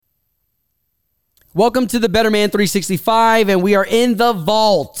Welcome to the Better Man 365, and we are in the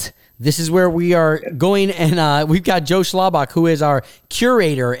vault. This is where we are going, and we've got Joe Schlabach, who is our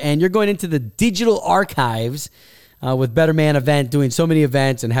curator, and you're going into the digital archives with Better Man event, doing so many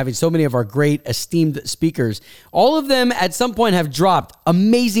events and having so many of our great esteemed speakers. All of them at some point have dropped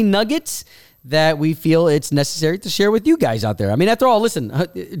amazing nuggets that we feel it's necessary to share with you guys out there. I mean, after all, listen,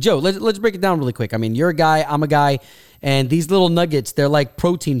 Joe, let's break it down really quick. I mean, you're a guy, I'm a guy, and these little nuggets, they're like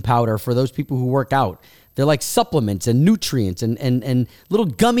protein powder for those people who work out. They're like supplements and nutrients and little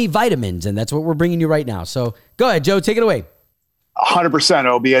gummy vitamins, and that's what we're bringing you right now. So go ahead, Joe, take it away. 100%,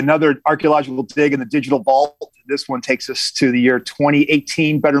 Obi. Another archaeological dig in the digital vault. This one takes us to the year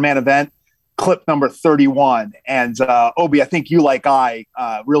 2018 Better Man event, clip number 31. And Obi, I think you, like I,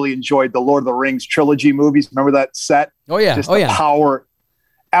 really enjoyed the Lord of the Rings trilogy movies. Remember that set? Oh, yeah. Just the power.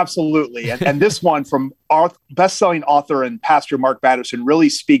 Absolutely. And this one from our best-selling author and pastor Mark Batterson really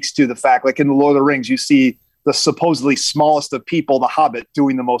speaks to the fact, like in the Lord of the Rings, you see the supposedly smallest of people, the Hobbit,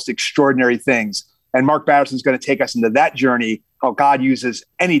 doing the most extraordinary things. And Mark Batterson's going to take us into that journey, how God uses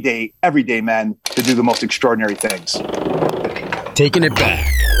everyday men to do the most extraordinary things. Taking it back.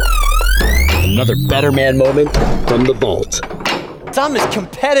 Another Better Man moment from the vault. I'm as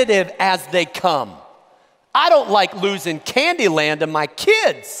competitive as they come. I don't like losing Candyland to my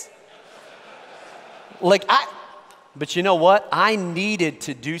kids. But you know what? I needed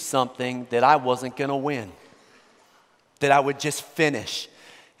to do something that I wasn't going to win, that I would just finish.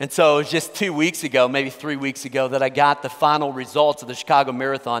 And so it was just 2 weeks ago, maybe 3 weeks ago, that I got the final results of the Chicago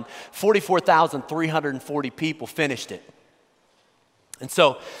Marathon. 44,340 people finished it. And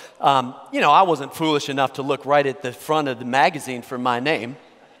so, I wasn't foolish enough to look right at the front of the magazine for my name.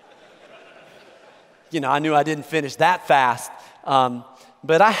 I knew I didn't finish that fast.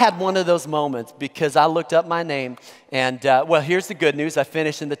 But I had one of those moments because I looked up my name and, here's the good news. I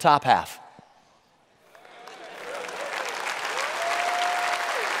finished in the top half.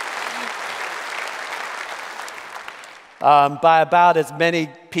 By about as many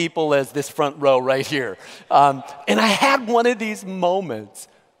people as this front row right here. And I had one of these moments.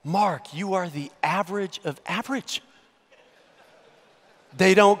 Mark, you are the average of average.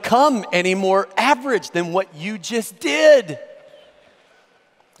 They don't come any more average than what you just did.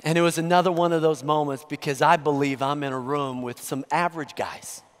 And it was another one of those moments because I believe I'm in a room with some average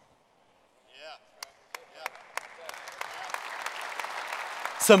guys.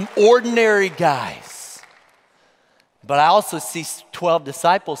 Some ordinary guys. But I also see 12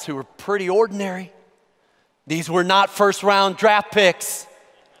 disciples who were pretty ordinary. These were not first-round draft picks.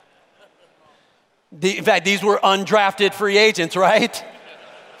 In fact, these were undrafted free agents, right?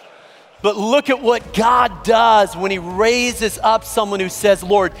 But look at what God does when he raises up someone who says,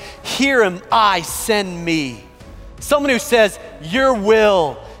 Lord, here am I, send me. Someone who says, your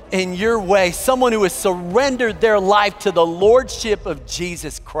will and your way. Someone who has surrendered their life to the lordship of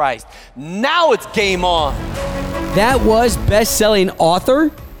Jesus Christ. Now it's game on. That was best-selling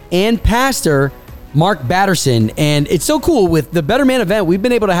author and pastor Mark Batterson. And it's so cool with the Better Man event, we've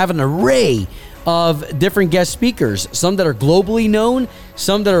been able to have an array of different guest speakers, some that are globally known,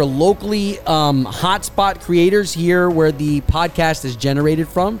 some that are locally hotspot creators here where the podcast is generated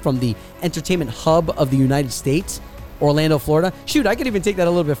from the entertainment hub of the United States, Orlando, Florida. Shoot, I could even take that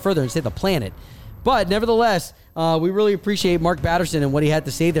a little bit further and say the planet. But nevertheless, we really appreciate Mark Batterson and what he had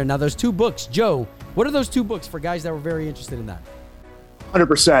to say there. Now, those two books, Joe, what are those two books for guys that were very interested in that?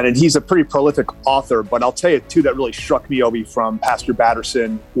 100%. And he's a pretty prolific author, but I'll tell you two that really struck me, Obi, from Pastor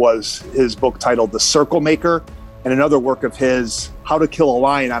Batterson was his book titled The Circle Maker, and another work of his, How to Kill a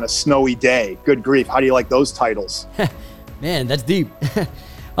Lion on a Snowy Day. Good grief. How do you like those titles? Man, that's deep.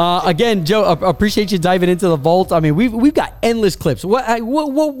 Again, Joe, appreciate you diving into the vault. I mean, we've got endless clips.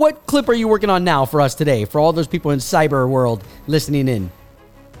 What clip are you working on now for us today, for all those people in cyber world listening in?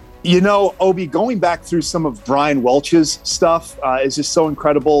 Obi, going back through some of Brian Welch's stuff is just so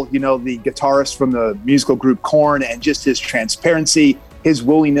incredible. The guitarist from the musical group Korn, and just his transparency, his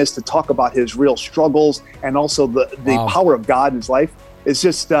willingness to talk about his real struggles, and also the power of God in his life. It's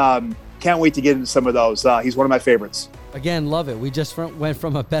just, can't wait to get into some of those. He's one of my favorites. Again, love it. We just went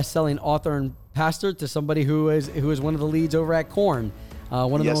from a best-selling author and pastor to somebody who is one of the leads over at Korn,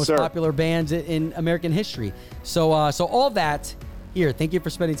 one of the most popular bands in American history. So all that. Here, thank you for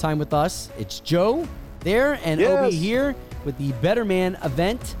spending time with us. It's Joe there and Obi here with the Better Man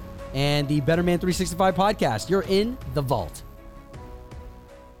event and the Better Man 365 podcast. You're in the vault.